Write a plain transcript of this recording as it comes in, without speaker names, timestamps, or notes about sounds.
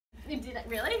Did it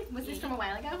really? Was this from a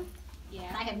while ago?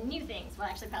 Yeah. I have new things. Well,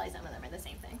 actually, probably some of them are the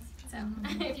same things. So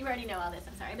if you already know all this,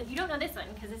 I'm sorry. But you don't know this one,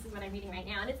 because this is what I'm reading right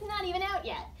now, and it's not even out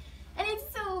yet. And it's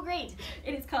so great.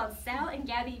 It is called Sal and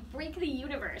Gabby Break the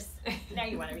Universe. Now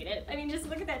you want to read it. I mean, just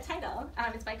look at that title.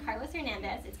 It's by Carlos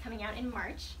Hernandez. It's coming out in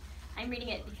March. I'm reading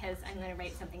it because I'm going to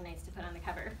write something nice to put on the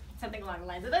cover. Something along the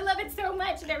lines of, I love it so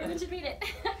much and everyone should read it.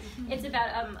 It's about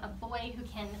a boy who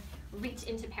can reach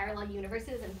into parallel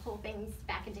universes and pull things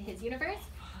back into his universe,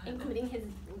 including his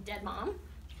dead mom,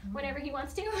 whenever he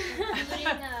wants to.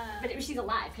 But she's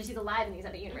alive, because she's alive in these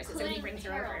other universes, so he brings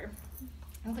her over.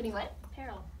 Including what?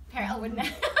 Peril. Peril, wouldn't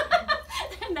that?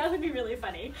 That would be really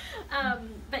funny.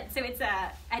 But so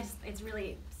it's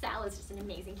really, Sal is just an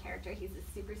amazing character. He's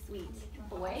a super sweet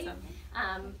boy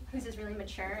who's just really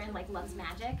mature and like loves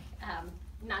magic.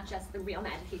 Not just the real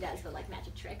magic he does, but like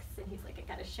magic tricks. And he's like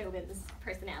got a showbiz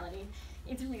personality.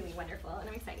 It's really wonderful, and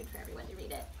I'm excited for everyone to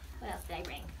read it. What else did I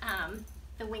bring?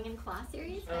 The Wing and Claw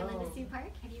series by Linda Sue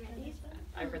Park. Have you read these?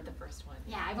 I've read the first one.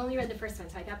 Yeah, I've only read the first one,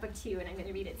 so I got book 2, and I'm going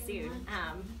to read it soon.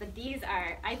 But these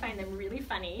are, I find them really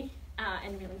funny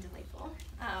and really delightful.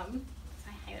 So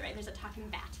I highly recommend. There's a talking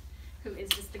bat who is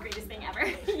just the greatest thing ever.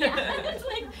 Yeah, it's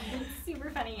like super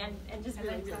funny and just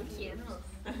really, really cute.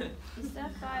 Is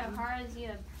that by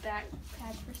Harazia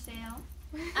Backpack for Sale?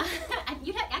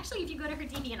 Actually, if you go to her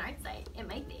DeviantArt site, it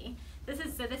might be. This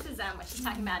is what she's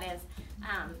talking about is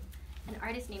an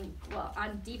artist named, well,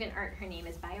 on DeviantArt her name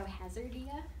is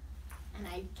Biohazardia, and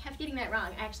I kept getting that wrong.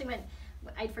 I actually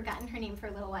I'd forgotten her name for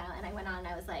a little while, and I went on and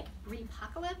I was like,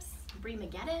 Breepocalypse?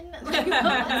 Breemageddon?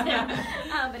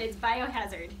 But it's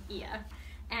Biohazardia.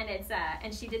 And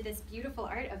and she did this beautiful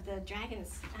art of the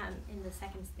dragons in the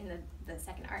second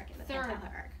arc, in the Third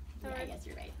Pantala arc. Yeah, I guess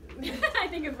you're right. I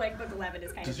think of like book 11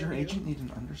 is kind Does of. Does your agent need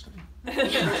an understudy?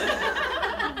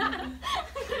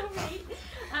 Right.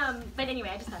 But anyway,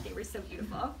 I just thought they were so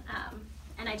beautiful,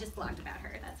 and I just blogged about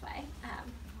her. That's why I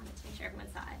wanted to make sure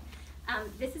everyone saw it.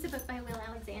 This is a book by Will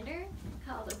Alexander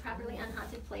called A Properly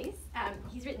Unhaunted Place.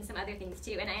 He's written some other things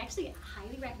too, and I actually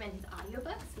highly recommend his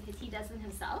audiobooks because he does them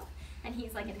himself, and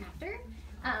he's like an actor.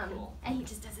 And he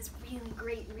just does this really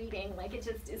great reading. Like, it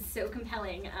just is so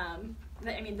compelling.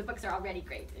 I mean, the books are already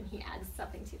great, and he adds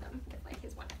something to them with like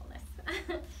his wonderfulness.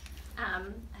 A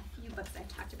few books I've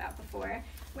talked about before.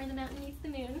 Where the Mountain Meets the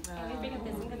Moon. I always bring up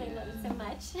this one because I love it so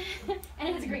much. And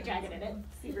it has a great dragon in it.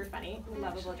 Super funny,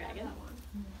 lovable dragon.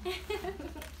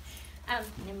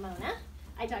 Nimona.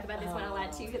 I talk about this one a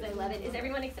lot too because I love it. Is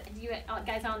everyone excited? You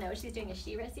guys all know she's doing a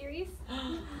She-Ra series?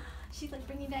 She's like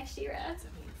bringing back She-Ra.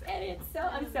 And it's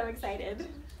I'm so excited.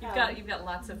 You've got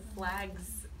lots of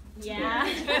flags. Yeah.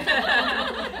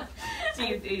 do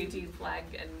you flag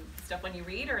and stuff when you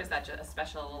read, or is that just a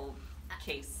special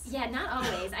case? Yeah, not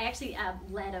always. I actually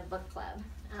led a book club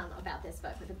about this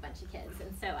book with a bunch of kids,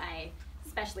 and so I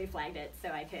specially flagged it so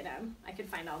I could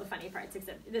find all the funny parts.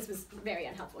 Except this was very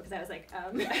unhelpful because I was like,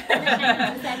 Oh,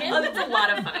 that's a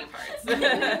lot of funny parts.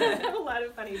 A lot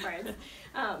of funny parts.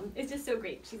 It's just so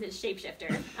great. She's a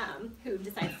shapeshifter who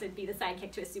decides to be the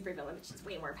sidekick to a supervillain, which is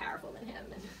way more powerful than him,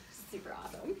 and super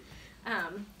awesome.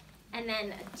 And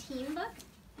then a teen book.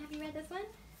 Have you read this one?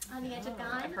 On the Edge of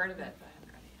Dawn. I've heard of it, but I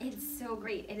haven't read it. It's so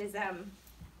great. It is a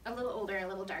little older, a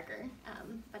little darker,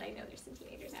 but I know there's some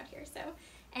teenagers out here. So,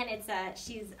 and it's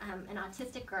she's an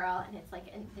autistic girl, and it's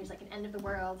like there's like an end of the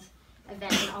world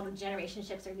event, and all the generation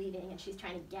ships are leaving, and she's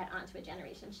trying to get onto a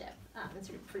generation ship and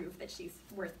sort of prove that she's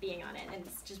worth being on it. And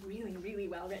it's just really, really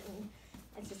well written.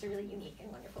 It's just a really unique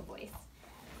and wonderful voice.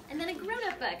 And then a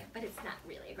grown-up book, but it's not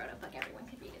really a grown-up book. Everyone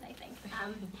could read it, I think.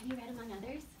 Have you read Among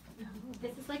Others?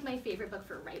 This is like my favorite book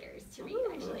for writers to read,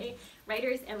 actually.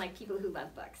 Writers and like people who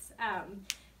love books.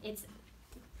 It's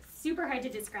super hard to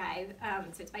describe.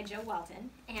 So it's by Jo Walton,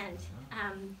 and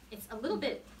it's a little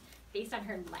bit based on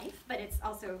her life, but it's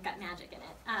also got magic in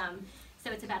it.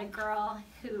 So it's about a girl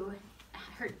who,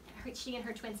 she and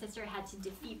her twin sister had to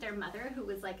defeat their mother, who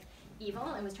was like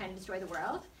evil and was trying to destroy the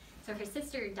world. So her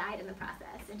sister died in the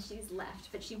process, and she's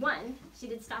left, but she won. She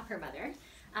did stop her mother,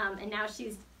 and now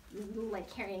she's like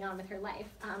carrying on with her life.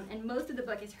 And most of the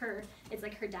book is it's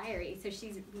like her diary. So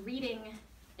she's reading,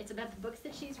 it's about the books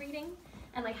that she's reading,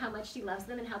 and like how much she loves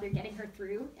them and how they're getting her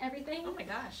through everything. Oh my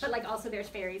gosh. But like also there's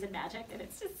fairies and magic, and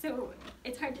it's just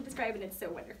it's hard to describe, and it's so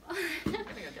wonderful. I'm gonna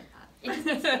go get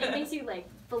that. It makes you like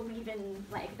believe in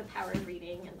like the power of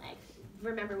reading, and like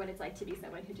remember what it's like to be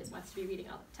someone who just wants to be reading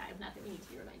all the time. Not that we need to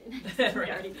be reminded. We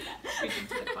already do that. Preaching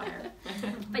to the choir.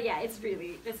 But yeah, it's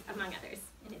Among Others,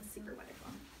 and it's super wonderful.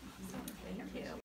 Thank you.